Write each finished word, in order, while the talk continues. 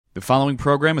The following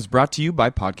program is brought to you by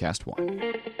Podcast One.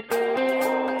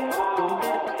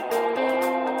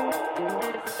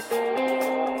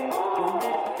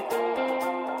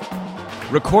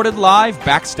 Recorded live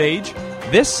backstage,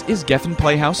 this is Geffen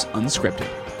Playhouse Unscripted.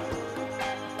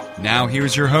 Now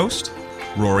here's your host,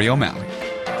 Rory O'Malley.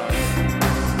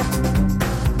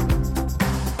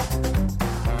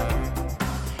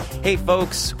 Hey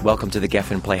folks, welcome to the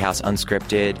Geffen Playhouse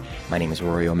Unscripted. My name is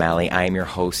Rory O'Malley. I am your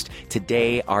host.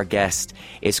 Today our guest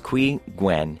is Quy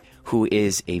Nguyen, who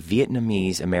is a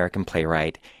Vietnamese-American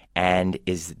playwright and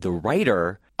is the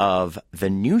writer of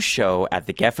the new show at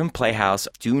the Geffen Playhouse.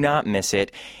 Do not miss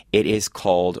it. It is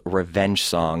called Revenge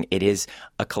Song. It is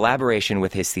a collaboration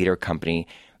with his theater company,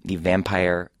 the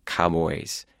Vampire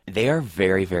Cowboys. They are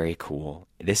very, very cool.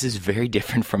 This is very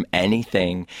different from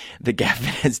anything the Geffen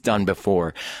has done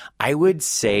before. I would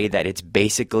say that it's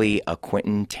basically a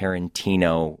Quentin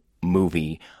Tarantino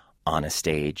movie on a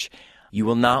stage. You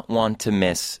will not want to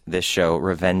miss this show,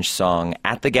 Revenge Song,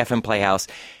 at the Geffen Playhouse,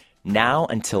 now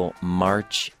until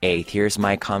March 8th. Here's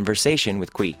my conversation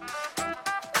with Quy.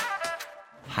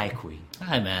 Hi, Quy.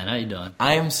 Hi, man. How you doing?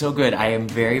 I am so good. I am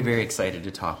very, very excited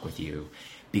to talk with you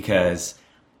because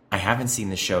I haven't seen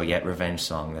the show yet, Revenge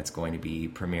Song, that's going to be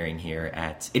premiering here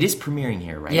at... It is premiering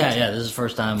here, right? Yeah, this is the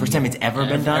first time... First time it's ever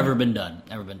been done? Ever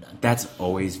been done. That's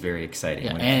always very exciting.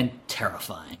 Yeah, and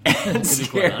terrifying. And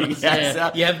scary,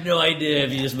 yes. You have no idea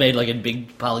if you just made like a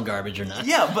big pile of garbage or not.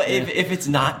 Yeah, but if it's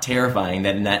not terrifying,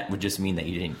 then that would just mean that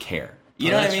you didn't care.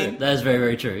 You know what I mean? True. That is very,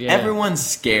 very true. Yeah. Everyone's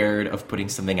scared of putting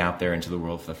something out there into the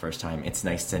world for the first time. It's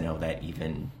nice to know that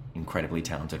even incredibly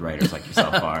talented writers like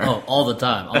yourself are. Oh, all the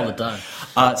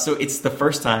time. So it's the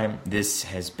first time this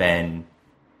has been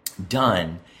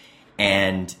done,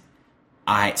 and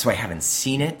I haven't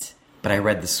seen it, but I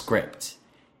read the script,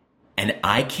 and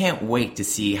I can't wait to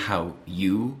see how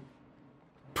you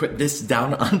put this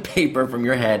down on paper from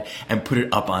your head and put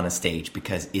it up on a stage,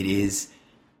 because it is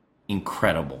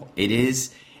incredible. It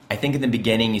is. I think in the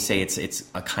beginning you say it's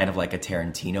a kind of like a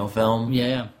Tarantino film.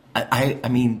 Yeah. I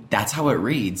mean, that's how it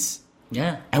reads.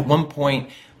 Yeah. At one point,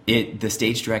 the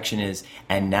stage direction is,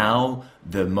 and now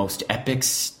the most epic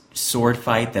sword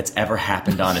fight that's ever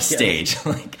happened on a stage.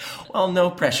 Like, well, no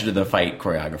pressure to the fight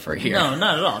choreographer here. No,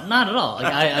 not at all.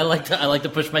 Like, I like to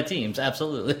push my teams.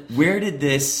 Absolutely. Where did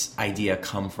this idea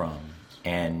come from?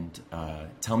 And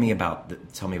tell me about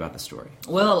the story.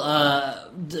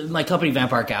 Well, my company,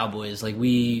 Vampire Cowboys, like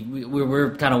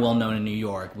we're kind of well known in New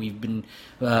York. We've been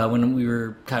when we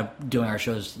were kind of doing our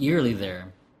shows yearly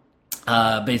there.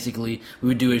 Basically, we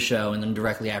would do a show, and then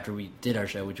directly after we did our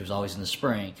show, which was always in the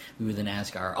spring, we would then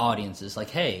ask our audiences,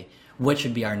 like, "Hey, what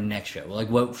should be our next show? Like,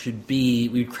 what should be?"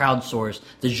 We would crowdsource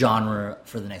the genre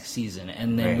for the next season,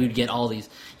 and then we'd get all these,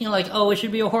 like, "Oh, it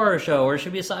should be a horror show, or it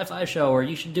should be a sci-fi show, or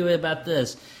you should do it about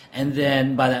this." And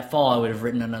then by that fall, I would have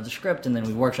written another script, and then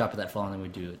we'd workshop it that fall, and then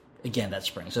we'd do it again that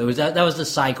spring. So it was that was the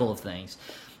cycle of things.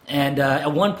 And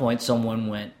at one point,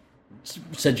 someone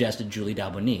suggested Julie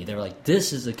Dalboni. They were like,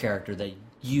 "This is a character that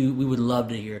we would love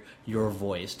to hear your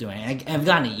voice doing." And I've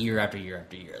gotten it year after year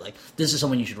after year. Like, this is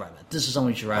someone you should write about. This is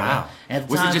someone you should write about. And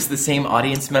was it just the same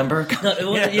audience member? No, it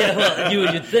wasn't. Yeah, well,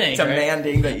 you'd think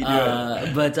demanding that you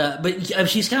do it. But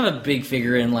she's kind of a big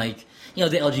figure in like the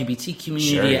LGBT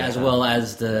community as well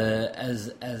as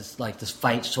as like this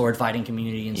sword fighting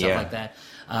community and stuff like that.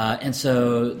 And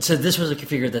so this was a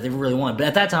figure that they really wanted. But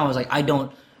at that time, I was like, I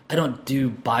don't do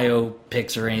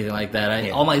biopics or anything like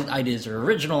that. All my ideas are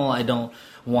original. I don't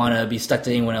want to be stuck to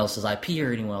anyone else's IP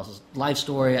or anyone else's life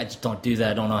story. I just don't do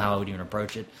that. I don't know how I would even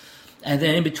approach it. And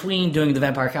then in between doing the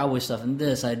Vampire Cowboy stuff and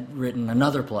this, I'd written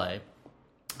another play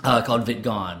called Viet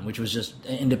Gone, which was just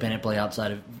an independent play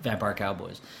outside of Vampire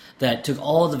Cowboys that took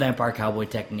all of the Vampire Cowboy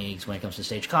techniques when it comes to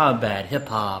stage combat,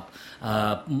 hip-hop,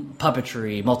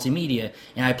 puppetry, multimedia,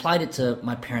 and I applied it to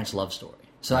my parents' love story.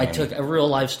 So I took a real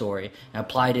life story and I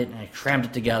applied it and I crammed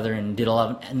it together and did a lot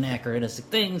of anachronistic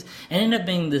things and ended up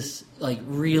being this like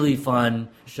really fun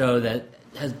show that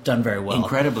has done very well.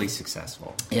 Incredibly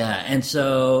successful. Yeah, and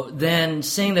so then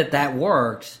seeing that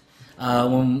worked,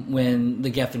 when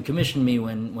the Geffen commissioned me,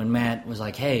 when Matt was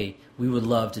like, "Hey, we would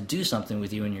love to do something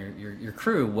with you and your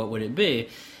crew, what would it be?"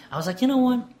 I was like, you know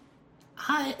what?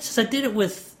 Since I did it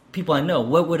with people I know,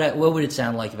 what would it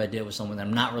sound like if I did it with someone that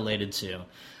I'm not related to?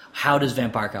 How does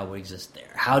Vampire Cowboy exist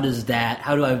there? How do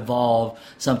I evolve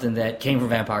something that came from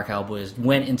Vampire Cowboys,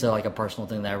 went into like a personal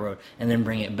thing that I wrote, and then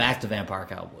bring it back to Vampire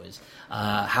Cowboys?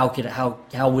 How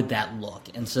would that look?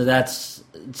 And so that's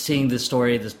seeing this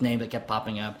story, this name that kept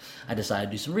popping up. I decided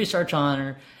to do some research on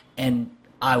her, and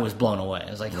I was blown away. I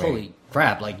was like, holy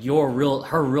crap! Like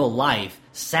her real life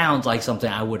sounds like something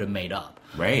I would have made up.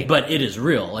 Right. But it is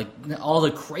real. Like, all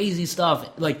the crazy stuff,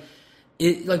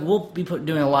 we'll be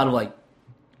doing a lot of, like,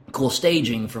 cool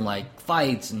staging from, like,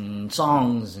 fights and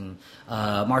songs and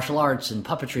martial arts and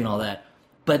puppetry and all that.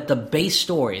 But the base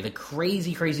story, the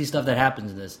crazy, crazy stuff that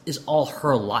happens in this is all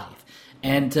her life.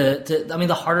 And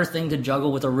the harder thing to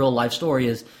juggle with a real life story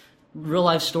is real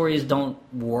life stories don't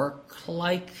work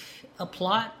like a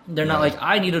plot. They're not like,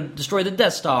 I need to destroy the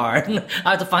Death Star. I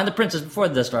have to find the princess before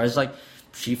the Death Star. It's like,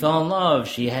 she fell in love.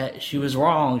 She was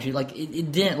wrong.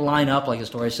 It didn't line up like a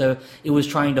story. So it was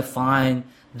trying to find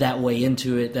that way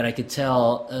into it that I could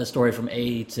tell a story from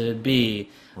A to B.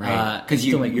 Right, because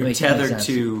you're tethered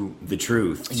to the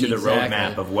truth, to the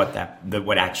roadmap of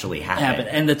what actually happened,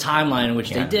 and the timeline in which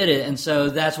they did it, and so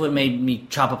that's what made me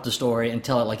chop up the story and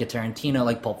tell it like a Tarantino,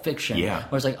 like Pulp Fiction, where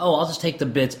it's like, oh, I'll just take the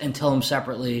bits and tell them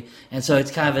separately, and so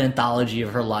it's kind of an anthology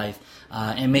of her life,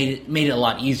 and made it a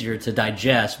lot easier to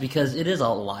digest because it is a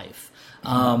life,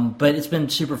 but it's been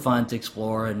super fun to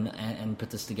explore and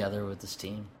put this together with this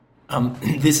team.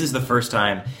 This is the first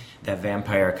time that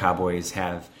Vampire Cowboys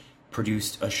have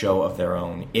produced a show of their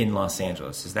own in Los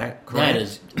Angeles. Is that correct? That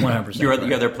is 100%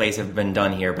 The other plays have been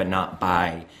done here, but not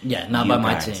by not by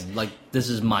my team. Like, this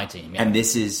is my team. Yeah. And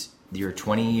this is your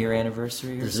 20-year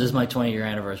anniversary? This is my 20-year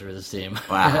anniversary with this team.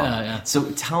 Wow. Yeah.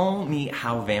 So tell me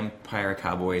how Vampire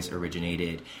Cowboys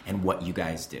originated and what you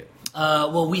guys do.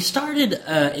 Well, we started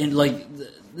in, like...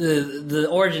 The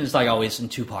origin is, like, always in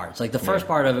two parts. Like, the first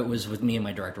part of it was with me and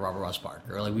my director, Robert Ross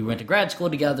Parker. Like, we went to grad school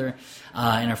together. In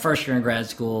our first year in grad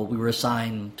school, we were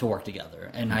assigned to work together.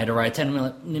 And I had to write a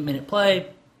 10-minute play,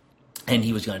 and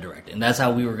he was going to direct it. And that's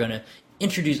how we were going to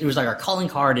introduce... It was like our calling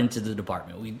card into the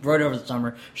department. We wrote it over the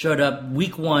summer, showed up.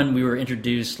 Week one, we were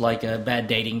introduced like a bad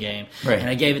dating game. Right. And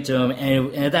I gave it to him.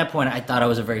 And at that point, I thought I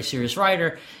was a very serious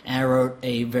writer. And I wrote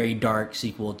a very dark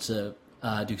sequel to...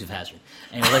 Dukes of Hazzard,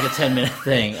 and it was like a 10-minute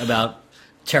thing about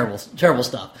terrible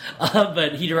stuff.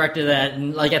 But he directed that,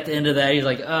 and like at the end of that, he's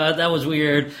like, "That was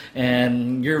weird,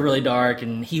 and you're really dark."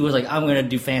 And he was like, "I'm going to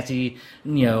do fancy,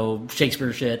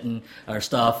 Shakespeare shit or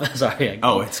stuff." Sorry.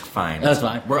 It's fine. That's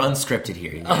fine. We're unscripted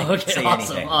here. Okay,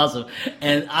 say awesome.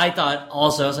 And I thought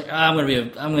also, I was like, I'm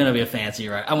going to be a fancy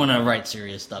writer. I want to write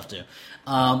serious stuff too.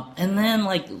 And then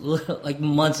like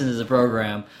months into the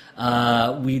program,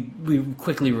 we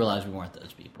quickly realized we weren't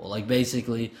those people. Like,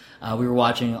 basically, we were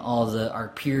watching our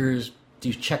peers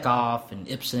do Chekhov and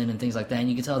Ibsen and things like that, and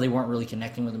you could tell they weren't really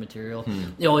connecting with the material.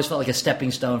 It always felt like a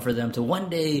stepping stone for them to one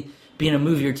day be in a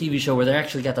movie or TV show where they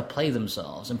actually got to play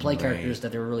themselves and play characters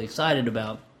that they were really excited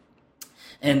about.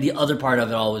 And the other part of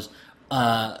it all was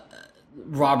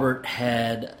Robert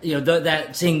had,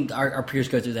 that seeing our peers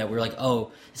go through that, we were like,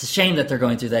 oh, it's a shame that they're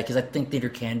going through that, because I think theater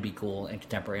can be cool and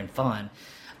contemporary and fun.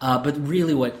 But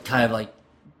really what kind of like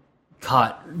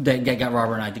got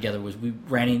Robert and I together was we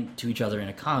ran into each other in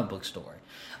a comic book store.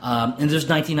 And this was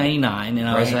 1999, and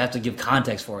I also have to give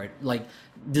context for it. Like,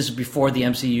 this is before the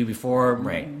MCU, before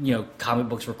comic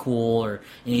books were cool or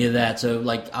any of that. So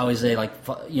like I always say, like,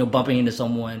 bumping into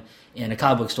someone in a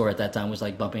comic book store at that time was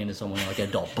like bumping into someone in like an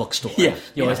adult bookstore.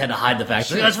 You always had to hide the fact.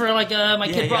 Sure. That's for like my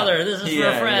kid brother. This is for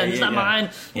a friend. It's not mine.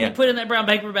 You put it in that brown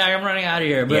paper bag. I'm running out of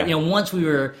here. But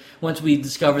once we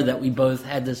discovered that we both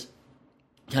had this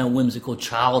kind of whimsical,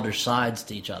 childish sides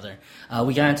to each other,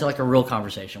 we got into like a real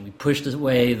conversation. We pushed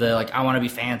away the like, I want to be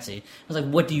fancy. I was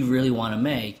like, what do you really want to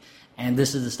make? And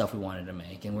this is the stuff we wanted to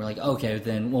make. And we're like, okay,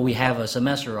 then, we have a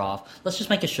semester off. Let's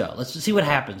just make a show. Let's just see what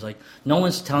happens. Like, no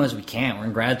one's telling us we can't. We're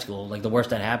in grad school. Like, the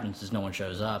worst that happens is no one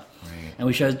shows up. Right. And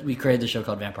we created the show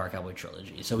called Vampire Cowboy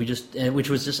Trilogy. So which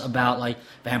was just about, like,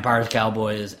 vampires,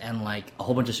 cowboys, and, like, a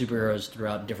whole bunch of superheroes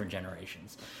throughout different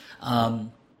generations.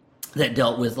 That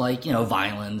dealt with, like,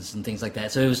 violence and things like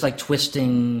that. So it was like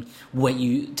taking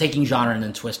genre and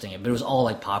then twisting it. But it was all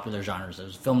like popular genres. It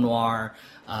was film noir,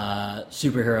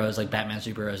 superheroes, like Batman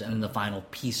superheroes, and then the final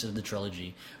piece of the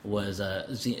trilogy was, at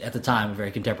the time, a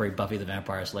very contemporary Buffy the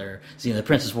Vampire Slayer, the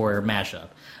Princess Warrior mashup.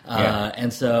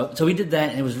 And so we did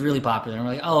that, and it was really popular. And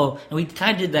we're like, and we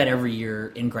kind of did that every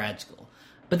year in grad school.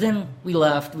 But then we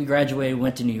left, we graduated,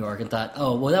 went to New York, and thought,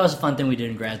 that was a fun thing we did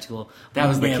in grad school. That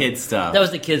was the kid stuff. That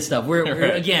was the kid stuff.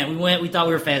 Again, we thought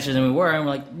we were faster than we were, and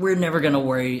we're like, we're never going to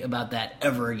worry about that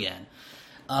ever again.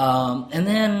 And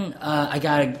then I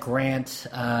got a grant,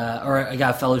 or I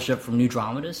got a fellowship from New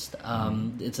Dramatist.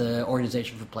 It's an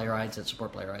organization for playwrights that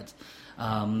support playwrights.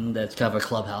 That's kind of a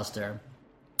clubhouse there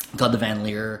called the Van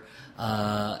Leer.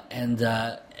 And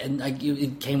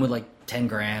it came with like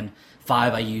 $10,000.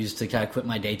 5 I used to kind of quit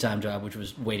my daytime job, which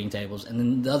was waiting tables, and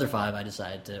then the other 5 I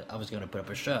decided I was going to put up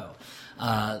a show.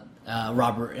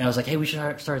 Robert, and I was like, hey, we should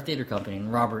start a theater company.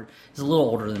 And Robert is a little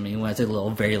older than me. When I say little,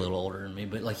 very little older than me,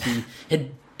 but like he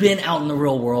had been out in the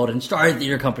real world and started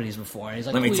theater companies before. And he's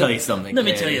like, let me tell you something,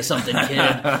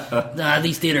 kid.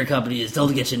 These theater companies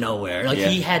don't get you nowhere. Like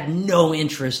he had no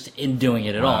interest in doing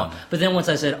it at all. But then once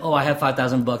I said, I have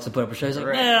 $5,000 to put up a show, he's like,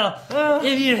 well,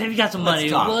 if you got some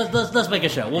money, let's make a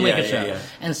show. We'll make a show. Yeah.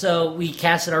 And so we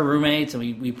casted our roommates,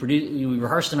 and we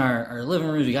rehearsed in our living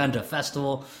rooms. We got into a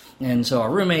festival, and so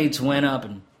our roommates went up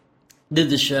and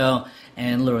did the show,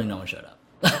 and literally no one showed up.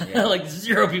 Yeah. Like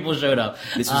 0 people showed up.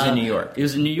 This was in New York. It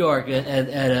was in New York at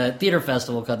a theater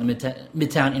festival called the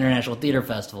Midtown International Theater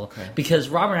Festival. Okay. Because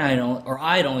Robert and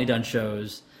I had only done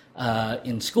shows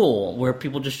in school where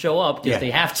people just show up because they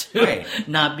have to,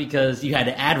 not because you had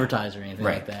to advertise or anything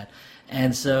like that.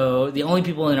 And so the only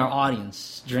people in our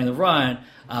audience during the run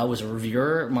was a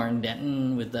reviewer, Martin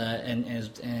Denton, with and his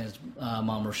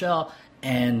mom Rochelle,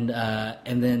 and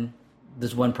then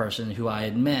this one person who I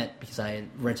had met because I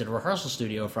had rented a rehearsal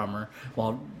studio from her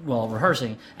while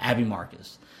rehearsing, Abby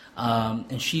Marcus.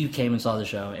 And she came and saw the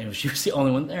show, and she was the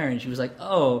only one there, and she was like,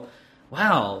 oh,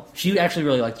 wow. She actually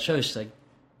really liked the show. She's like,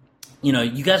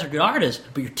 you guys are good artists,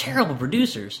 but you're terrible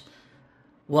producers.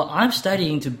 Well, I'm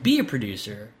studying to be a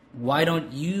producer. Why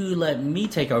don't you let me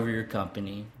take over your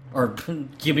company or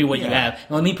give me what you have,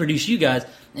 and let me produce you guys,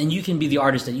 and you can be the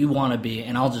artist that you want to be,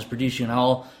 and I'll just produce you, and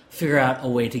I'll figure out a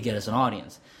way to get us an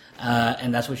audience.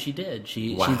 And that's what she did.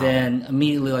 She then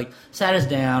immediately sat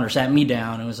me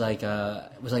down and was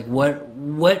like,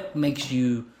 what makes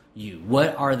you you?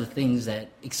 What are the things that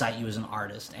excite you as an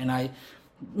artist? And I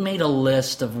made a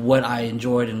list of what I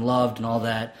enjoyed and loved and all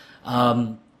that.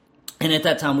 And at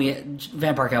that time,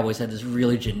 Vampire Cowboys had this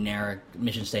really generic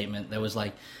mission statement that was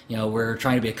like, we're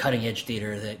trying to be a cutting-edge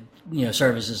theater that,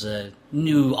 services a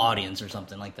new audience or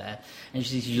something like that. And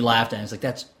she laughed at it, and it's like,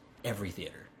 that's every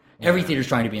theater. Yeah. Every theater's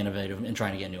trying to be innovative and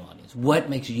trying to get a new audience. What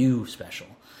makes you special?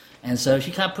 And so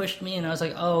she kind of pushed me, and I was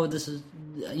like, this is,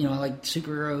 I like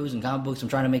superheroes and comic books. I'm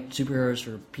trying to make superheroes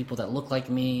for people that look like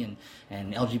me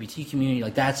and LGBT community.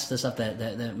 Like, that's the stuff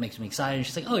that makes me excited. And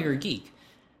she's like, you're a geek.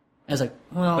 I was like,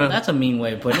 well, that's a mean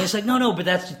way of putting it. It's like, no, but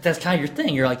that's kind of your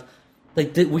thing. You're like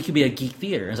we could be a geek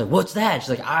theater. I was like, what's that? She's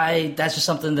like, that's just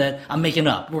something that I'm making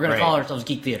up. We're going to call ourselves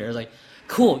geek theater. I was like,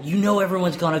 cool.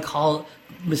 Everyone's going to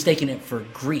mistaking it for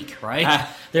Greek, right?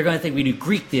 They're going to think we do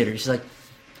Greek theater. She's like,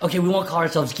 okay, we won't call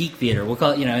ourselves geek theater. We'll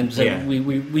call it, and so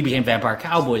we became Vampire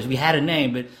Cowboys. We had a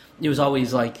name, but it was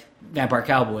always like Vampire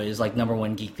Cowboys, like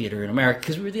 #1 geek theater in America,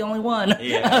 because we were the only one.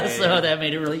 So that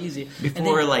made it really easy.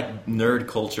 Before nerd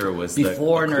culture was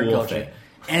before the nerd cool culture. Thing.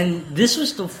 And this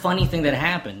was the funny thing that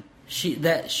happened. She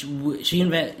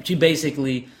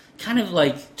basically kind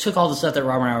of took all the stuff that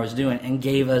Robert and I was doing and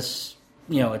gave us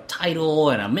a title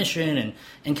and a mission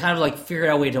and kind of figured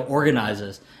out a way to organize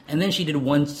us. And then she did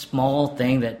one small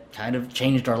thing that kind of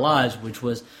changed our lives, which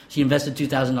was she invested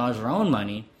 $2,000 of her own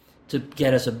money to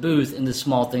get us a booth in this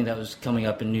small thing that was coming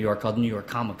up in New York called New York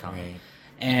Comic Con. Right.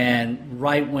 And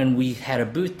right when we had a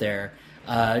booth there,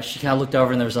 she kind of looked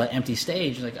over and there was an empty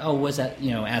stage. Like, what's that?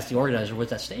 Asked the organizer, what's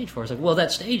that stage for? I was like, well,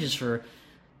 that stage is for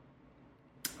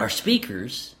our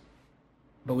speakers,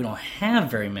 but we don't have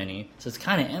very many, so it's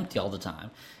kind of empty all the time.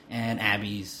 And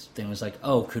Abby's thing was like,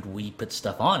 could we put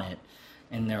stuff on it?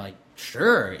 And they're like,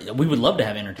 sure, we would love to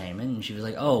have entertainment. And she was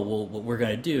like, well, what we're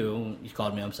going to do, she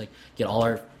called me up, was like, get all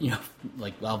our,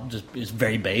 it's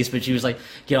very base, but she was like,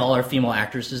 get all our female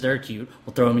actresses that are cute,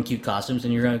 we'll throw them in cute costumes,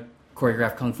 and you're going to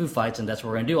choreograph kung fu fights, and that's what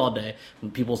we're going to do all day.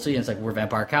 When people see it, it's like, we're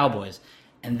Vampire Cowboys.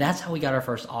 And that's how we got our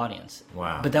first audience.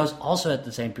 Wow. But that was also at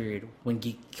the same period when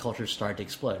geek culture started to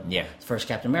explode. Yeah. First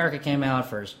Captain America came out,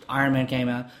 first Iron Man came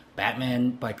out,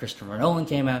 Batman by Christopher Nolan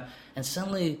came out, and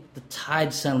suddenly the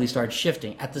tide started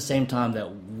shifting at the same time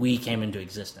that we came into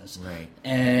existence. Right.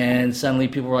 And suddenly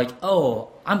people were like,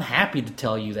 I'm happy to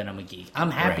tell you that I'm a geek.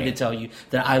 I'm happy to tell you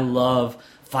that I love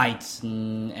fights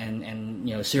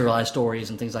and serialized stories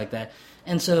and things like that.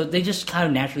 And so they just kind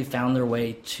of naturally found their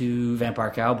way to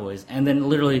Vampire Cowboys. And then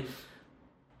literally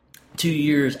 2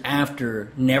 years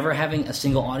after never having a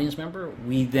single audience member,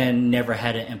 we then never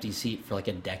had an empty seat for a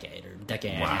decade or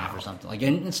decade and a half or something.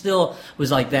 And it still was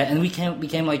like that. And we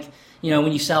became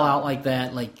when you sell out like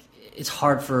that, it's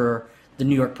hard for the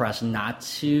New York press not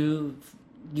to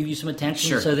give you some attention.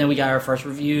 Sure. So then we got our first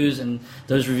reviews, and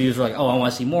those reviews were like, I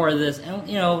want to see more of this.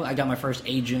 And, I got my first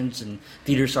agents, and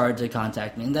theaters started to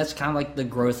contact me. And that's kind of the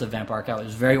growth of Vampire Cowboys. It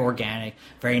was very organic,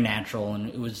 very natural, and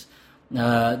it was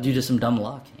due to some dumb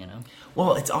luck,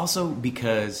 Well, it's also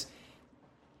because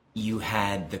you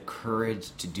had the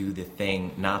courage to do the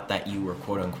thing, not that you were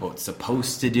quote unquote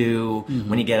supposed to do.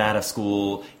 When you get out of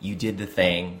school, you did the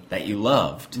thing that you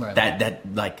loved, right.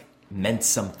 that like meant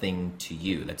something to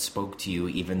you, that spoke to you,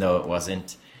 even though it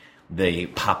wasn't the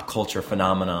pop culture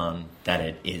phenomenon that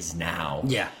it is now.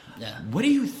 Yeah. What do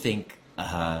you think?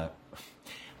 I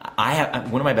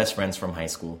have one of my best friends from high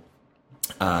school,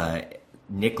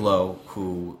 Nick Lowe,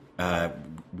 who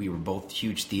we were both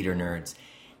huge theater nerds,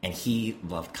 and he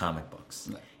loved comic books.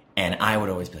 Right. And I would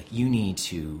always be like, you need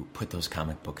to put those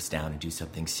comic books down and do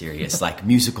something serious, like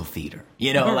musical theater.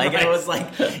 You know, like right. I was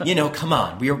like, come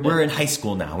on, we're in high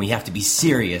school now. We have to be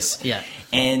serious. Yeah.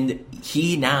 And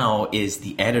he now is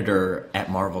the editor at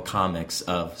Marvel Comics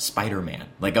of Spider-Man,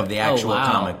 like of the actual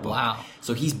comic book. Wow.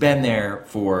 So he's been there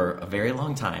for a very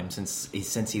long time,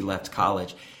 since he left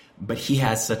college. But he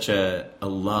has such a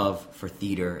love for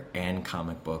theater and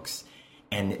comic books.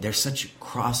 And there's such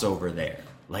crossover there,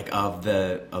 like of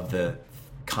the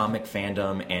comic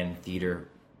fandom and theater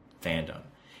fandom.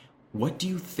 What do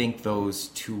you think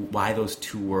why those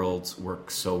two worlds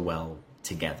work so well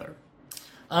together?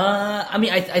 I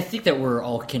mean, I think that we're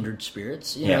all kindred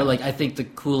spirits. You know, like I think the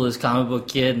coolest comic book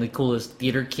kid and the coolest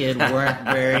theater kid weren't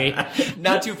very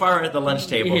not too far at the lunch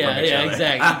table. Yeah, from each other.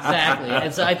 exactly.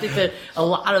 And so I think that a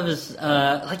lot of us,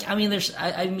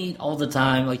 I meet all the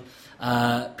time, like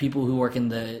people who work in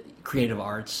the creative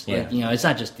arts. Yeah. Like, it's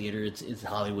not just theater; it's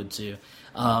Hollywood too.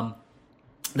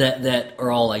 That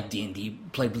are all like D&D,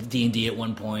 played D&D at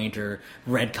one point, or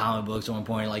read comic books at one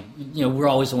point. Like, we're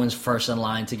always the ones first in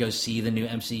line to go see the new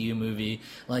MCU movie.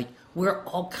 Like, we're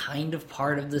all kind of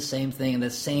part of the same thing, and the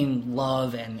same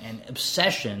love and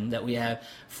obsession that we have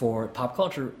for pop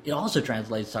culture. It also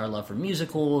translates to our love for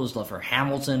musicals, love for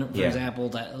Hamilton, for example,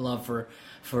 that love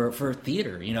for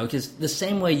theater. Because the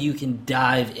same way you can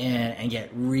dive in and get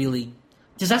really,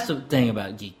 because that's the thing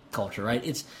about geek culture, right?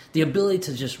 It's the ability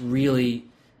to just really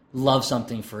love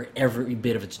something for every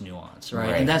bit of its nuance,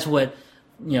 right? And that's what,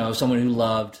 someone who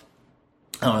loved,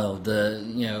 I don't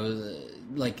know,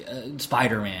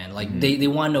 Spider-Man, like they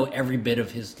want to know every bit of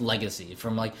his legacy,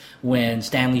 from like when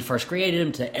Stan Lee first created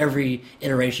him to every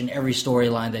iteration, every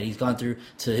storyline that he's gone through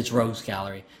to his rogues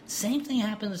gallery. Same thing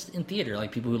happens in theater.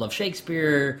 Like people who love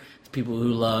Shakespeare, people who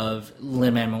love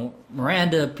Lin-Manuel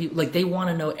Miranda, like they want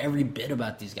to know every bit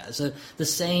about these guys. So the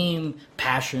same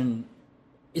passion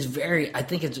is I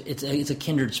think it's a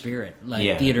kindred spirit,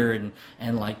 like theater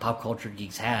and like pop culture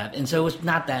geeks have. And so it's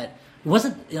not that,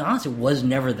 honestly, it was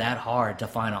never that hard to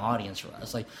find an audience for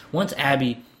us. Like once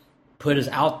Abby put us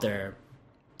out there,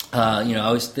 I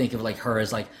always think of like her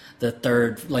as like the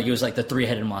third, like it was like the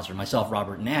three-headed monster, myself,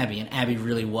 Robert, and Abby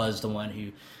really was the one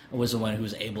who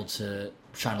was able to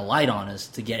shine a light on us,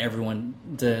 to get everyone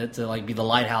to like be the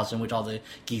lighthouse in which all the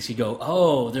geeks could go,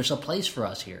 oh, there's a place for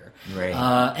us here. Right.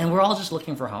 And we're all just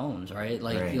looking for homes, right?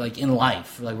 Like in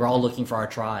life, like we're all looking for our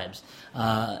tribes.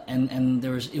 And it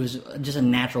was just a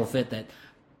natural fit that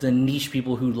the niche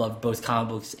people who love both comic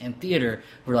books and theater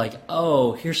were like,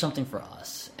 oh, here's something for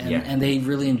us. And they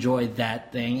really enjoyed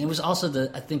that thing. It was also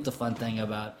I think the fun thing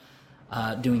about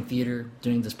doing theater,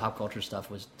 doing this pop culture stuff,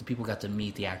 was the people got to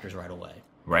meet the actors right away.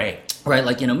 Right.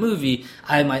 Like in a movie,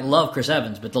 I might love Chris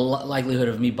Evans, but the likelihood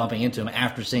of me bumping into him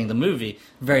after seeing the movie,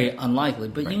 very unlikely.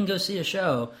 But you can go see a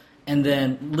show, and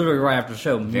then literally right after the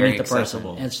show, meet the person.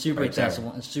 And it's super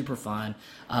accessible and super fun.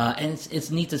 And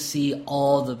it's neat to see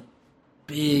all the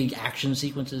big action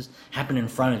sequences happen in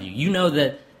front of you. You know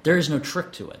that there is no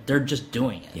trick to it. They're just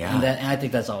doing it. Yeah. And I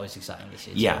think that's always exciting to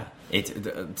see. Yeah.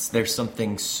 There's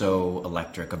something so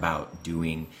electric about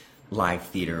doing live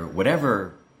theater,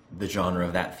 whatever the genre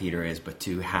of that theater is, but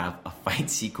to have a fight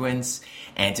sequence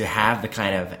and to have the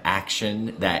kind of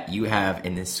action that you have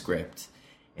in this script,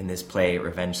 in this play,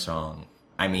 Revenge Song.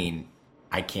 I mean,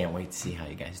 I can't wait to see how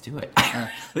you guys do it.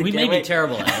 We may be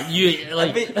terrible at it.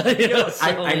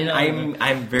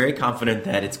 I'm very confident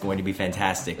that it's going to be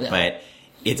fantastic, but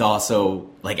it's also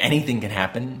like anything can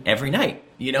happen every night.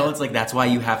 It's like that's why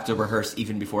you have to rehearse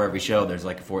even before every show. There's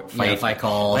like a fight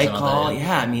call.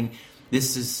 Yeah, I mean,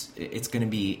 it's going to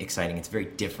be exciting. It's very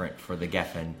different for the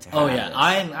Geffen to have this.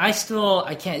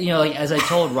 I can't, like as I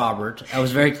told Robert, I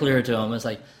was very clear to him. It's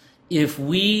like, if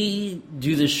we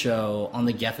do this show on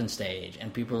the Geffen stage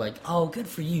and people are like, oh, good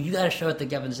for you, you got a show at the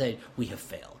Geffen stage, we have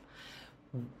failed.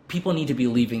 People need to be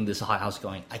leaving this house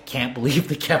going, I can't believe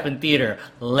the Geffen Theater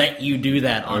let you do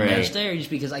that on their stage,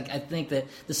 because I think that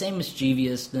the same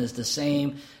mischievousness, the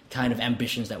same kind of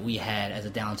ambitions that we had as a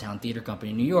downtown theater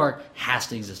company in New York has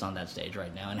to exist on that stage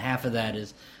right now. And half of that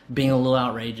is being a little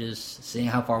outrageous, seeing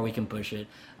how far we can push it,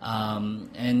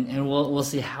 and we'll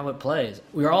see how it plays.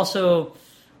 We're also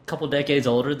couple decades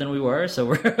older than we were, so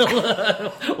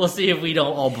we'll see if we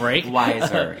don't all break.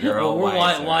 Wiser. You're all we're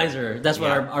wiser. Wiser. That's what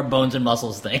our bones and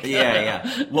muscles think.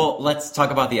 Yeah. Well, let's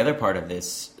talk about the other part of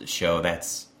this show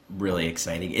that's really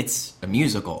exciting. It's a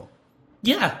musical.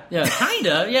 Yeah,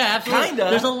 kinda. Yeah, absolutely. Kinda.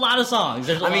 There's a lot of songs.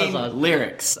 There's a lot of songs.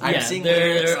 Lyrics. Yeah, I've seen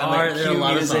lyrics. There are a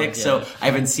lot music, of songs. Yeah. So I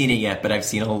haven't seen it yet, but I've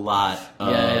seen a lot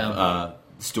of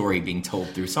story being told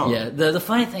through song. Yeah, the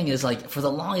funny thing is, like, for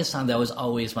the longest time, that was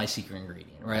always my secret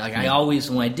ingredient, right? Like, I always,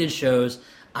 when I did shows,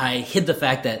 I hid the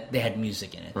fact that they had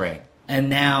music in it. Right. And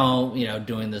now,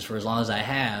 doing this for as long as I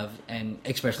have, and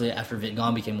especially after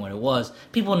Vietgone became what it was,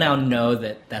 people now know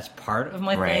that that's part of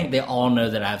my thing. They all know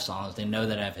that I have songs. They know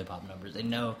that I have hip-hop numbers. They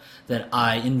know that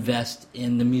I invest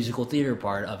in the musical theater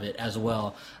part of it as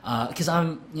well. Because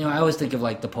I always think of,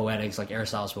 like, the poetics, like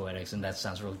Aristotle's Poetics, and that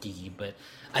sounds real geeky, but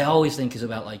I always think it's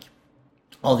about, like,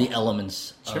 all the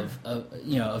elements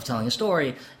of telling a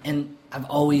story. And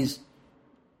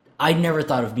I never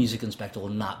thought of music and spectacle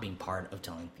not being part of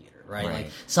telling theater. Right?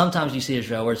 Like, sometimes you see a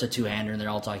show where it's a two-hander and they're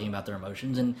all talking about their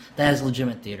emotions, and that is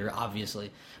legitimate theater,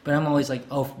 obviously. But I'm always like,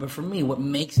 but for me, what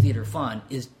makes theater fun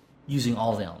is using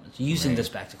all the elements, using the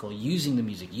spectacle, using the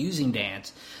music, using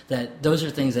dance. That those are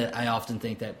things that I often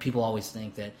think that people always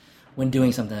think that when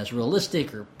doing something that's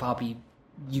realistic or poppy,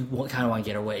 you kind of want to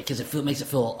get away because it makes it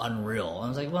feel unreal. And I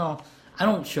was like, well, I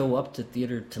don't show up to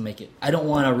theater to make it. I don't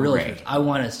want a real experience. I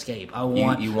want to escape. I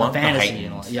want you want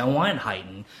fantasy. I want it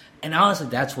heightened. And honestly,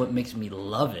 that's what makes me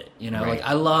love it. Like,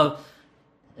 I love,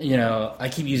 I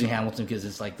keep using Hamilton because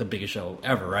it's like the biggest show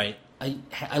ever, right?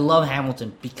 I love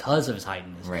Hamilton because of its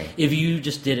heightenedness. Right. If you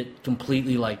just did it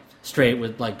completely like straight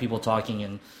with like people talking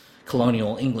in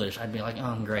colonial English, I'd be like,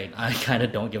 oh, great. I kind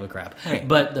of don't give a crap. Right.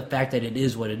 But the fact that it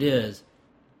is what it is,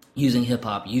 using hip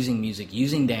hop, using music,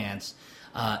 using dance,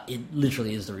 it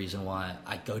literally is the reason why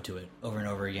I go to it over and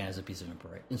over again as a piece of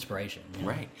inspiration.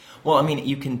 Right. Well, I mean,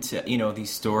 you can, these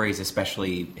stories,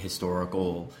 especially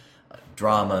historical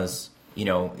dramas,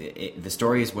 the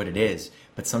story is what it is,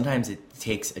 but sometimes it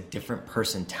takes a different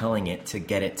person telling it to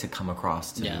get it to come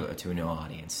across to a new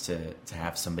audience, to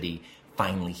have somebody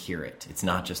finally hear it. It's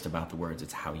not just about the words,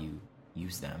 it's how you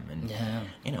use them. And,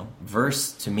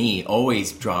 verse to me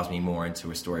always draws me more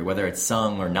into a story, whether it's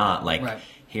sung or not, like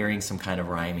hearing some kind of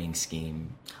rhyming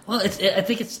scheme. Well, I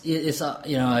think it's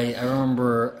I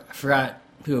remember, I forgot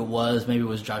who it was, maybe it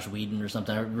was Josh Whedon or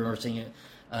something. I remember seeing it,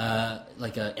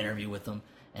 like an interview with him,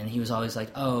 and he was always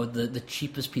like, oh, the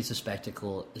cheapest piece of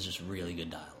spectacle is just really good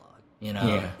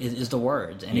dialogue, is the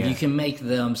words. And if you can make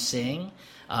them sing,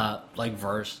 like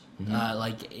verse,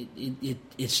 like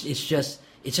it's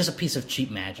just a piece of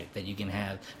cheap magic that you can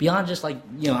have beyond just like,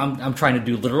 I'm trying to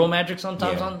do literal magic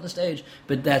sometimes on the stage,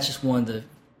 but that's just one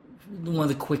of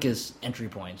the quickest entry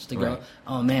points to go,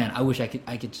 oh man, I wish I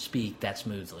could speak that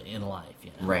smoothly in life.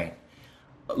 Right.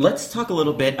 Let's talk a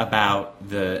little bit about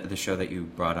the show that you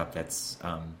brought up that's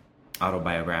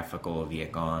autobiographical,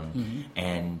 Vietgone,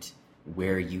 and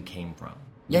where you came from.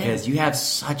 Because you have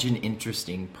such an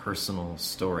interesting personal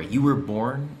story. You were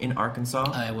born in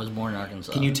Arkansas? I was born in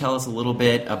Arkansas. Can you tell us a little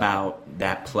bit about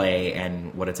that play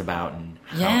and what it's about and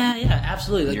how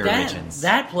absolutely. Your origins.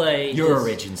 That play Your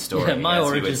origin story. Yeah, my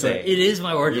origin story. It is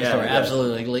my origin story,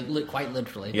 absolutely. Like, quite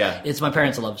literally. Yeah. It's my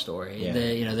parents' love story. Yeah.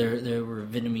 They were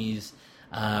Vietnamese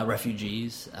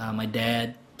refugees. My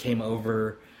dad came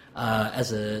over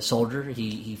as a soldier.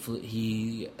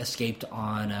 He escaped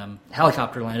on a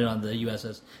helicopter, landed on the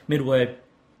USS Midway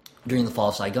during the fall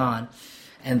of Saigon,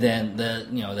 and then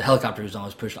the helicopter was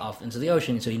almost pushed off into the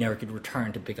ocean, so he never could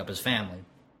return to pick up his family.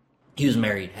 He was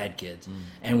married, had kids,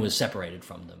 and was separated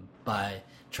from them by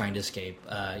trying to escape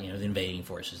the invading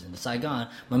forces into Saigon.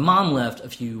 My mom left a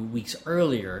few weeks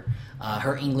earlier.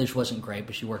 Her English wasn't great,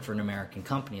 but she worked for an American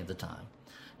company at the time.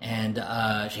 And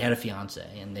she had a fiance,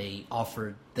 and they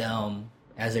offered them,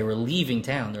 as they were leaving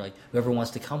town, they're like, whoever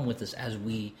wants to come with us as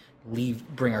we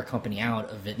bring our company out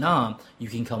of Vietnam, you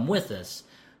can come with us.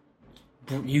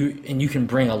 You can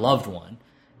bring a loved one.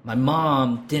 My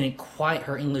mom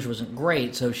her English wasn't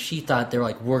great, so she thought they were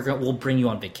like, we'll bring you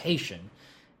on vacation.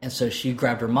 And so she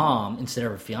grabbed her mom instead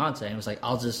of her fiance and was like,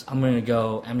 I'm just gonna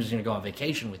go on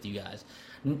vacation with you guys.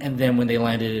 And then when they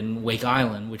landed in Wake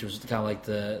Island, which was kind of like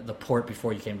the port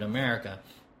before you came to America,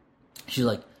 they're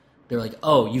like,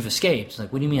 oh, you've escaped. It's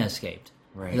like, what do you mean I escaped?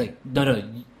 Right. He's like, no,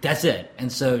 that's it.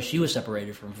 And so she was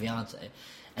separated from fiance.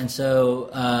 And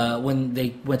so when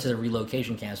they went to the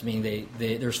relocation camps, meaning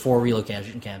there's 4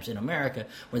 relocation camps in America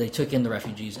where they took in the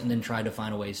refugees and then tried to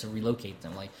find ways to relocate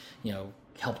them. Like,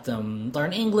 help them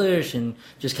learn English and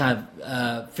just kind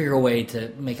of figure a way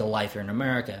to make a life here in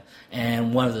America.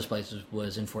 And one of those places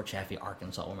was in Fort Chaffee,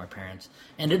 Arkansas, where my parents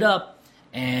ended up.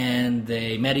 And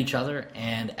they met each other.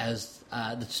 And as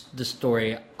the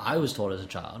story I was told as a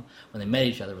child, when they met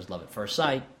each other, was love at first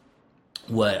sight.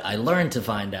 What I learned to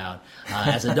find out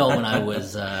as an adult when I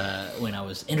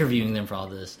was interviewing them for all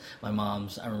this, I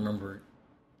remember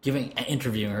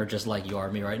interviewing her just like you are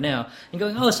me right now, and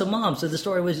going, "Oh, so Mom, so the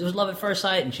story was love at first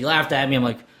sight," and she laughed at me. I'm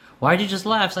like, "Why'd you just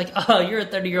laugh?" It's like, "Oh, you're a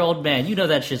 30-year-old man. You know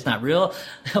that shit's not real.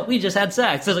 We just had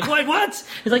sex." I was like, "Wait, what?" It's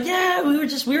like, "Yeah, we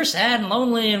were sad and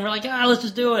lonely, and we're like, let's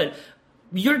just do it.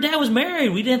 Your dad was married.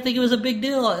 We didn't think it was a big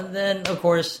deal." And then, of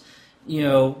course,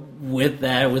 with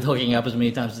hooking up as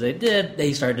many times as they did,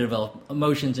 they started to develop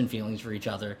emotions and feelings for each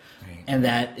other, right. And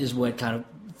that is what kind of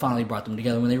finally brought them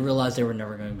together when they realized they were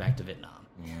never going back to Vietnam.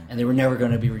 Yeah. And they were never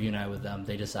going to be reunited with them.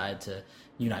 They decided to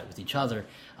unite with each other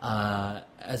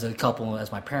as a couple,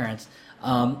 as my parents.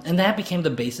 And that became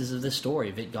the basis of this story,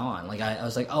 Viet Gone. Like I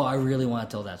was like, I really want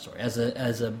to tell that story.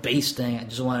 As a base thing, I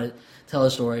just want to tell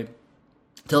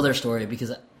their story,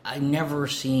 because I've never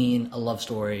seen a love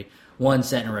story, one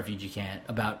set in a refugee camp,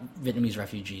 about Vietnamese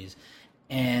refugees.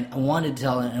 And I wanted to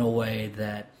tell it in a way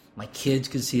that my kids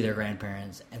could see their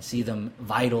grandparents and see them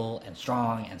vital and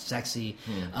strong and sexy,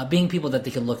 being people that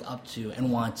they could look up to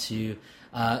and want to,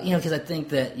 because I think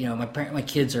that, my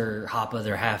kids are Hapa,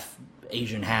 they're half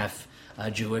Asian, half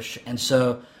Jewish. And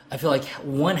so I feel like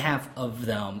one half of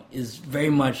them is very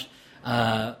much,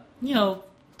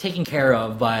 taken care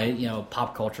of by,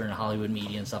 pop culture and Hollywood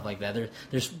media and stuff like that.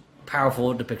 There's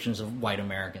powerful depictions of white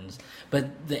Americans,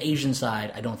 but the Asian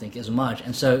side I don't think as much.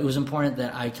 And so it was important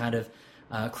that I kind of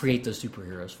create those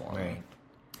superheroes for them. Right.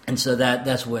 And so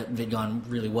that's what Viet Gone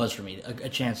really was for me, a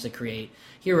chance to create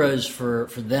heroes for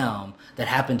them that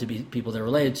happen to be people they're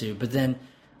related to. But then,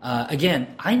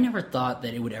 again, I never thought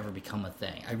that it would ever become a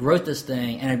thing. I wrote this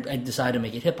thing, and I decided to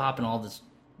make it hip-hop and all this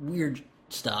weird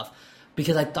stuff,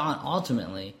 because I thought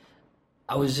ultimately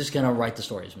I was just going to write the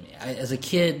stories of me. As a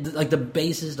kid, like the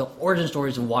basis, the origin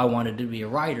stories of why I wanted to be a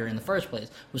writer in the first place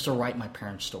was to write my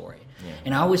parents' story. Yeah.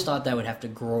 And I always thought that I would have to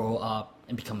grow up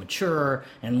and become mature,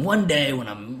 and one day when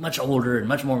I'm much older and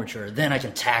much more mature, then I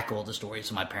can tackle the stories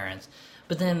of my parents.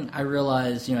 But then I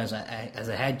realized, as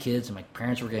I had kids and my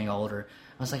parents were getting older,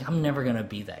 I was like, I'm never going to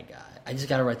be that guy. I just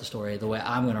got to write the story the way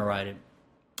I'm going to write it.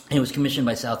 And it was commissioned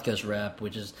by South Coast Rep,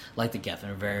 which is like the Geffen,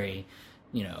 a very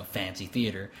fancy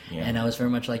theater. Yeah. And I was very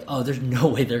much like, there's no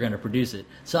way they're going to produce it.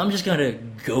 So I'm just going to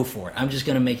go for it. I'm just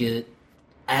going to make it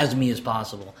as me as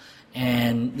possible.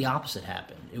 And the opposite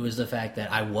happened. It was the fact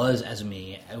that I was as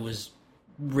me. It was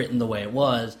written the way it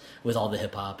was, with all the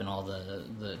hip-hop and all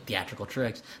the theatrical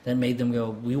tricks, that made them go,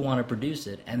 we want to produce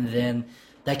it. And then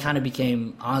that kind of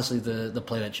became, honestly, the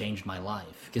play that changed my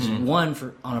life. Because one,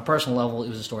 on a personal level, it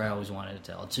was a story I always wanted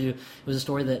to tell. Two, it was a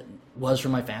story that was for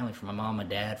my family, for my mom, my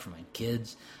dad, for my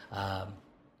kids,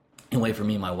 in a way for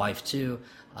me and my wife too.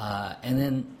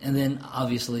 And then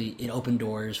obviously it opened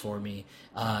doors for me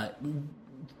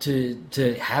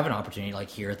to have an opportunity like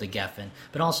here at the Geffen,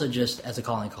 but also just as a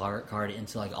calling card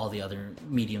into like all the other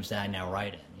mediums that I now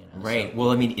write in. Right. So,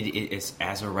 well, I mean, it's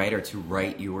as a writer, to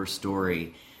write your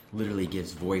story literally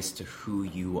gives voice to who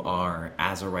you are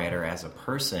as a writer, as a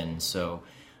person. So,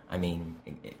 I mean,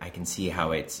 I can see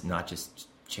how it's not just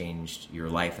changed your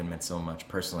life and meant so much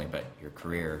personally, but your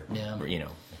career,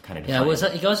 kind of. Yeah,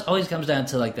 it always comes down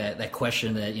to like that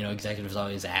question that, executives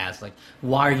always ask, like,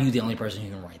 why are you the only person who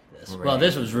can write this? Right. Well,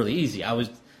 this was really easy.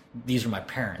 These are my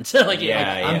parents. I'm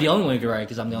the only one who can write,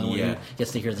 because I'm the only one who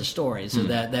gets to hear the story. So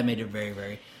that made it very,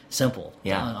 very simple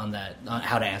on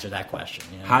how to answer that question.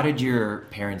 How did your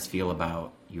parents feel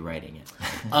about you writing it?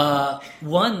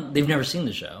 One, they've never seen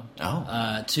the show.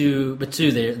 Two,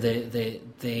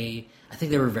 they I think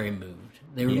they were very moved.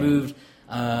 They were moved.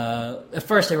 At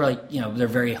first, they were like, they're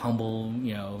very humble,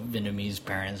 Vietnamese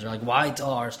parents. They're like, why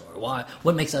tell our story? Why?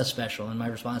 What makes us special? And my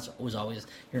response was always,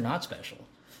 you're not special.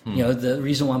 The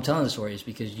reason why I'm telling the story is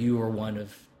because you are one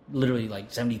of literally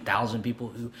like 70,000 people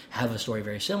who have a story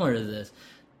very similar to this.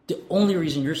 The only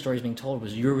reason your story is being told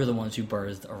was you were the ones who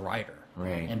birthed a writer.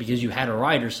 Right. And because you had a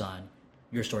writer's son,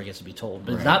 your story gets to be told.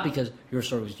 But it's not because your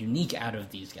story was unique out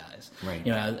of these guys. Right.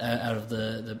 Out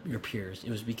of your peers. It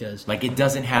was because... Like, it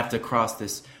doesn't have to cross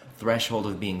this threshold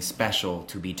of being special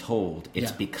to be told.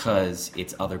 It's because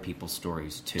it's other people's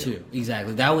stories, too.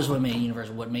 Exactly. That was what made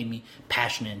Universal, what made me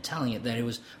passionate in telling it, that it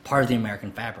was part of the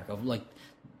American fabric of, like,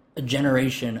 a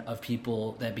generation of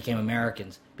people that became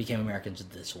Americans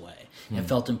this way, and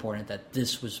felt important that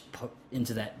this was put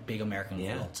into that big American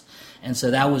quilt. And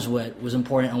so that was what was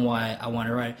important and why I wanted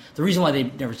to write. The reason why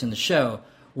they'd never seen the show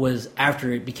was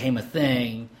after it became a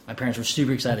thing, my parents were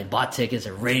super excited. They bought tickets,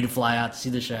 they were ready to fly out to see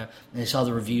the show, and they saw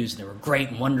the reviews, and they were great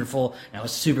and wonderful, and I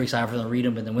was super excited for them to read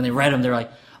them. But then when they read them, they were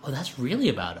like, oh, that's really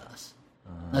about us.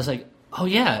 And I was like, oh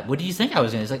yeah, what do you think I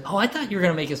was going to? It's like, oh, I thought you were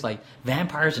going to make us like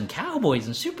vampires and cowboys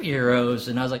and superheroes.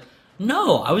 And I was like,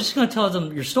 no, I was just going to tell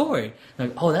them your story.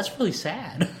 Like, oh, that's really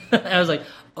sad. And I was like,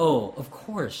 oh, of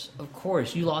course,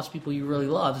 you lost people you really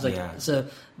loved. It's like, so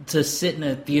to sit in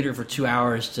a theater for 2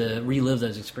 hours to relive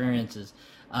those experiences.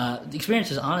 The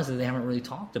experiences, honestly, they haven't really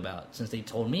talked about since they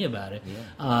told me about it.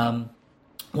 Yeah.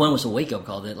 One was a wake-up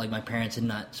call that, like, my parents had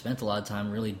not spent a lot of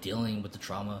time really dealing with the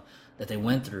trauma that they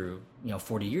went through,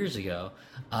 40 years ago.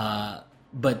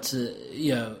 But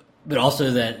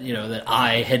also that, that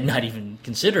I had not even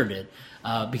considered it,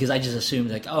 because I just assumed,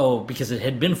 like, because it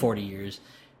had been 40 years,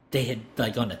 they had,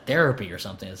 like, gone to therapy or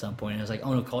something at some point. And I was like,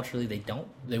 oh, no, culturally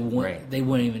they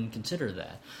wouldn't even consider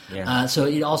that. Yeah. So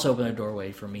it also opened a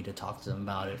doorway for me to talk to them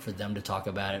about it, for them to talk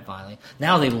about it finally.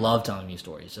 Now they love telling me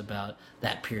stories about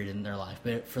that period in their life,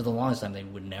 but for the longest time they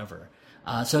would never.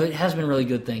 So it has been really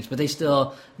good things, but they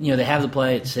still, they have the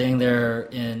play. It's sitting there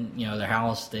in, their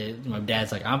house. My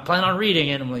dad's like, I'm planning on reading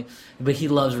it. I'm like, but he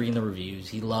loves reading the reviews.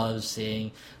 He loves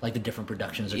seeing, like, the different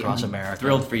productions across America.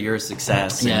 Thrilled for your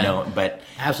success, but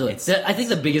absolutely. I think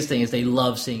the biggest thing is they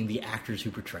love seeing the actors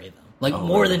who portray them, like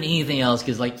more than anything else,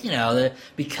 because, like,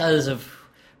 because of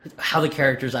how the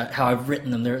characters, how I've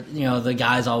written them, they're, the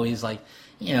guy's always like.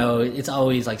 It's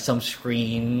always like some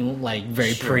screen, like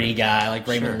very pretty guy, like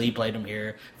Raymond Lee played him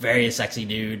here, very sexy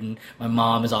dude, and my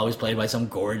mom is always played by some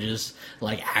gorgeous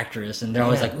like actress, and they're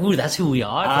always like, "Ooh, that's who we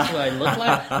are. That's who I look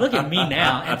like. Look at me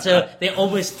now." And so they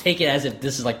always take it as if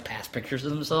this is like past pictures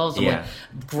of themselves. I'm like,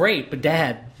 great, but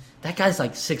Dad, that guy's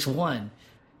like 6'1".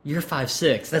 You're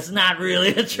 5'6". That's not really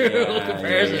a true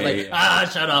comparison.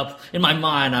 Shut up. In my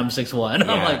mind, I'm 6'1". I'm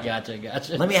like, gotcha.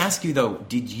 Let me ask you though,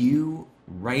 did you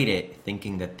write it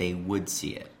thinking that they would see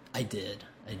it? I did.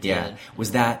 Yeah.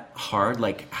 Was that hard?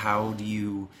 Like, how do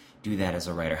you do that as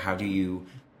a writer? How do you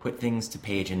put things to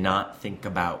page and not think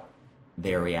about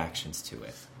their reactions to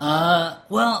it? The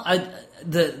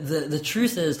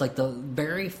truth is, like, the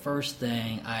very first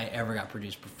thing I ever got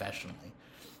produced professionally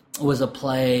was a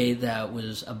play that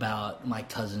was about my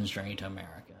cousin's journey to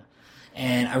America.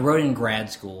 And I wrote it in grad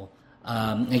school.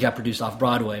 It got produced off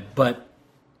Broadway, but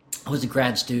I was a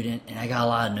grad student, and I got a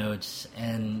lot of notes,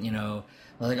 and, I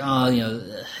was like,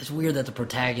 it's weird that the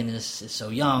protagonist is so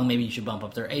young, maybe you should bump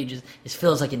up their ages. It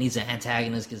feels like it needs an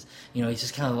antagonist, because, he's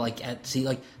just kind of like,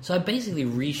 so I basically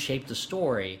reshaped the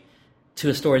story to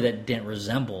a story that didn't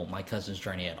resemble my cousin's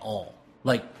journey at all,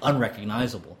 like,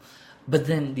 unrecognizable. But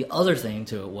then the other thing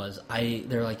to it was,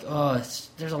 they're like,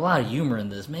 there's a lot of humor in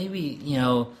this, maybe,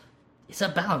 it's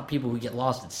about people who get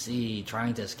lost at sea,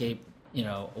 trying to escape,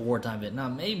 a wartime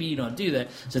Vietnam. Maybe you don't do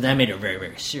that. So that made it very,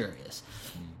 very serious.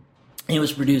 And it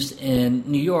was produced in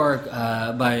New York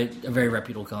by a very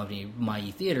reputable company,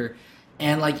 Mayi Theater,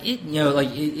 and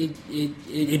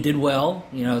it did well.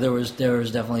 There was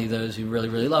definitely those who really,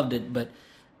 really loved it, but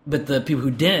the people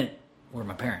who didn't were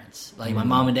my parents. Like, my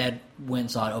mom and dad went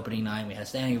and saw it opening night. We had a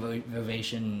standing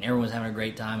ovation, and everyone was having a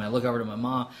great time. And I look over to my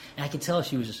mom, and I could tell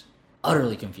she was just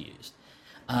utterly confused.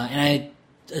 And I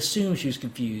assumed she was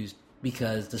confused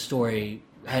because the story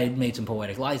had made some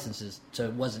poetic licenses, so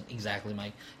it wasn't exactly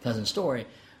my cousin's story,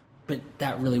 but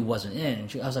that really wasn't it.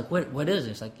 And I was like, what is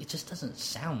it? It's like, it just doesn't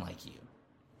sound like you.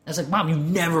 I was like, Mom, you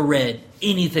never read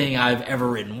anything I've ever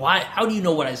written. Why? How do you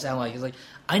know what I sound like? It's like,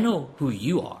 I know who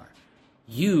you are.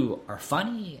 You are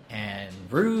funny and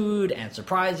rude and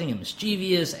surprising and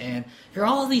mischievous, and you're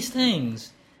all these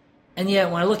things. And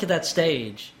yet, when I look at that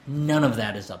stage, none of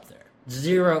that is up there.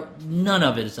 Zero, none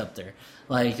of it is up there.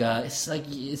 Like, it's like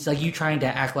you trying to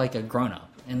act like a grown-up,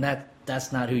 and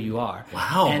that's not who you are.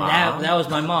 Wow, and Mom. that was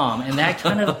my mom, and that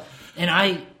kind of, and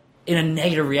I, in a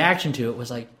negative reaction to it,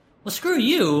 was like, well, screw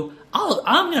you.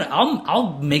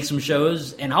 I'll make some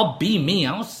shows, and I'll be me.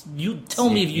 You tell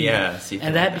me if you. Yeah,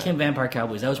 and that became Vampire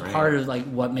Cowboys. That was part of like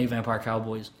what made Vampire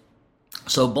Cowboys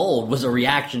so bold, was a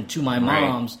reaction to my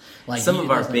mom's. Like, some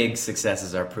of our big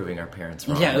successes are proving our parents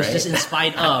wrong. Yeah, it was just in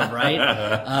spite of, right?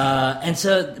 And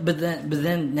so, but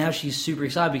then now she's super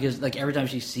excited because, like, every time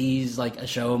she sees like a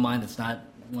show of mine that's not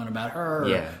one about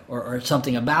her or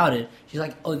something about it, she's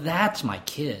like, "Oh, that's my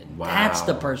kid. Wow. That's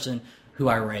the person who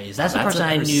I raised. That's the person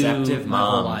I knew my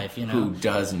whole life." Who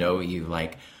does know you,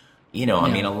 like. You know,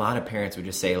 I mean, a lot of parents would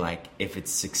just say, like, if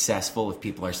it's successful, if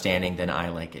people are standing, then I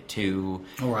like it too.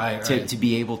 Right. To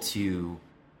be able to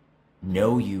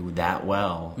know you that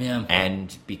well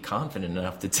and be confident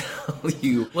enough to tell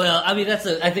you. Well, I mean, I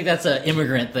think that's an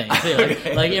immigrant thing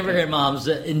too. Like immigrant moms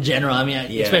in general. I mean,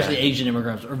 especially Asian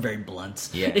immigrants are very blunt.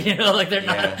 Yeah. You know, like they're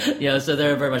not. You know, so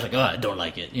they're very much like, oh, I don't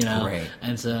like it. You know, right.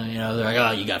 And so you know, they're like,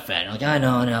 oh, you got fat. And like, I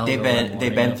know.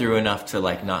 They've been through enough to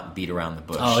like not beat around the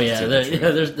bush. Oh yeah,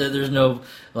 there's no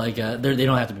like they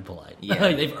don't have to be polite. Yeah.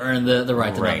 Like, they've earned the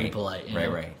right to not be polite. You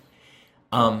know?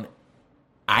 Right.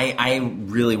 I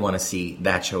really want to see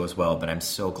that show as well, but I'm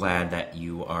so glad that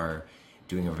you are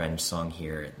doing a revenge song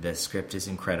here. The script is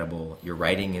incredible. Your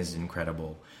writing is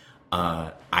incredible.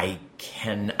 I'm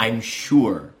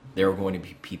sure there are going to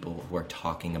be people who are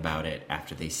talking about it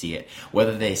after they see it.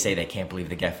 Whether they say they can't believe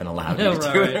the Geffen allowed you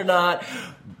to do it or not,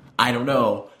 I don't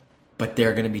know. But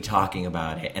they're going to be talking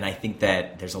about it. And I think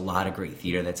that there's a lot of great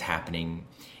theater that's happening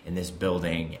in this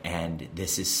building, and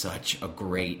this is such a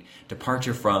great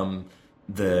departure from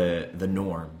the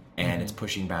norm, and it's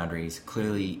pushing boundaries.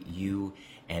 Clearly, you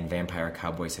and Vampire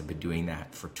Cowboys have been doing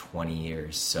that for 20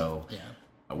 years, so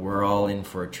we're all in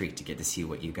for a treat to get to see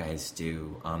what you guys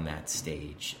do on that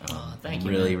stage. Thank I'm you.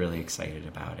 Really, really excited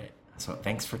about it. So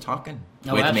thanks for talking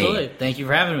with absolutely. me. Thank you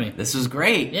for having me. This was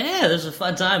great. Yeah, this was a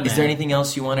fun time, man. Is there anything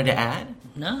else you wanted to add?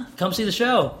 No, come see the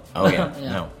show. Oh, yeah.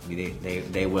 No,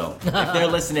 they will. If they're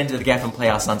listening to the Geffen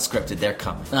Playhouse Unscripted, they're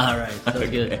coming. All right. So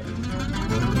good.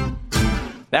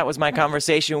 That was my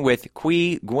conversation with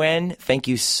Qui Nguyen. Thank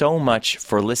you so much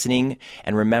for listening.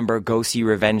 And remember, go see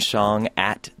Revenge Song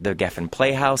at the Geffen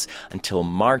Playhouse until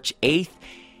March 8th.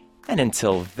 And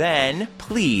until then,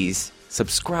 please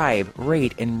subscribe,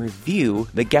 rate, and review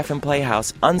the Geffen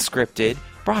Playhouse Unscripted,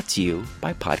 brought to you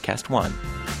by Podcast One.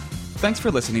 Thanks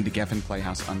for listening to Geffen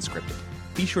Playhouse Unscripted.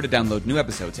 Be sure to download new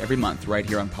episodes every month right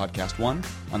here on Podcast One,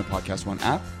 on the Podcast One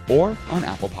app, or on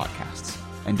Apple Podcasts.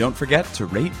 And don't forget to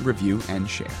rate, review, and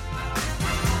share.